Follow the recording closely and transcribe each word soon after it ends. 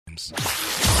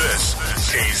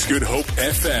This is Good Hope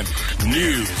FM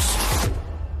News.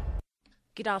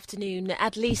 Good afternoon.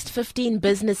 At least 15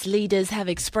 business leaders have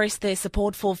expressed their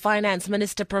support for Finance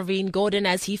Minister Pravin Gordhan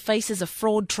as he faces a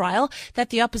fraud trial that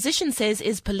the opposition says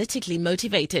is politically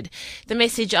motivated. The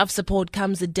message of support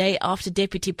comes a day after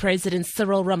Deputy President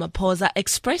Cyril Ramaphosa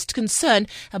expressed concern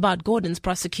about Gordhan's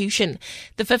prosecution.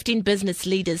 The 15 business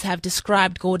leaders have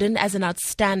described Gordhan as an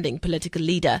outstanding political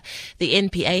leader. The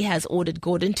NPA has ordered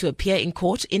Gordhan to appear in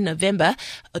court in November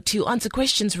to answer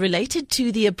questions related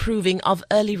to the approving of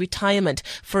early retirement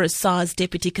for a SARS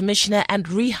Deputy Commissioner and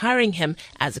rehiring him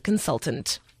as a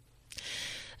consultant.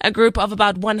 A group of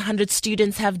about 100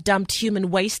 students have dumped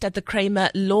human waste at the Kramer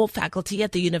Law Faculty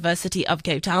at the University of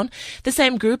Cape Town. The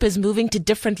same group is moving to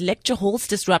different lecture halls,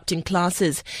 disrupting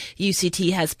classes.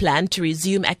 UCT has planned to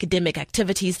resume academic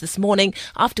activities this morning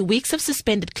after weeks of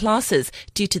suspended classes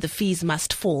due to the fees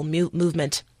must fall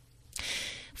movement.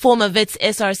 Former WITS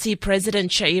SRC President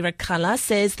Shaira Kala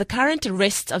says the current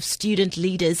arrests of student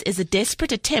leaders is a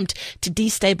desperate attempt to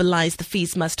destabilize the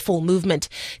fees must fall movement.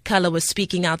 Kala was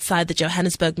speaking outside the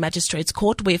Johannesburg Magistrates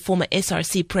Court where former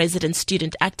SRC President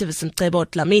student activist Mcebo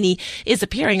Dlamini is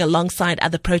appearing alongside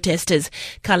other protesters.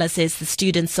 Kala says the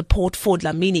students' support for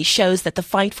Dlamini shows that the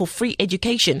fight for free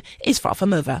education is far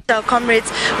from over. Our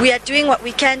comrades, we are doing what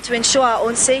we can to ensure our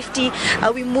own safety.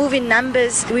 We move in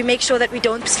numbers. We make sure that we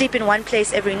don't sleep in one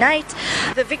place every night.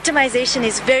 The victimization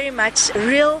is very much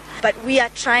real, but we are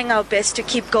trying our best to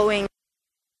keep going.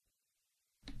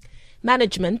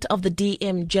 Management of the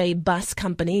DMJ bus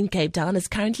company in Cape Town is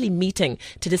currently meeting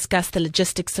to discuss the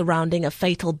logistics surrounding a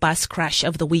fatal bus crash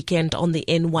over the weekend on the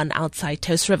N1 outside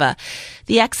Toast River.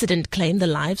 The accident claimed the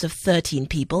lives of 13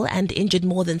 people and injured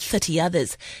more than 30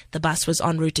 others. The bus was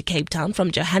en route to Cape Town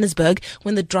from Johannesburg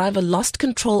when the driver lost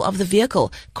control of the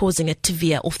vehicle, causing it to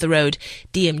veer off the road.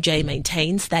 DMJ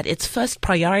maintains that its first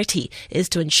priority is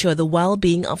to ensure the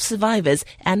well-being of survivors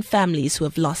and families who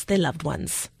have lost their loved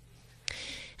ones.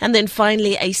 And then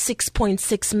finally, a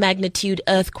 6.6 magnitude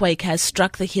earthquake has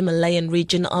struck the Himalayan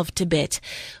region of Tibet.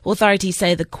 Authorities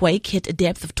say the quake hit a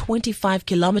depth of 25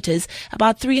 kilometers,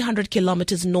 about 300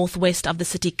 kilometers northwest of the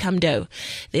city Kamdo.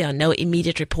 There are no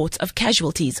immediate reports of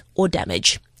casualties or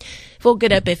damage. For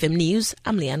Good Hope FM News,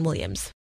 I'm Leanne Williams.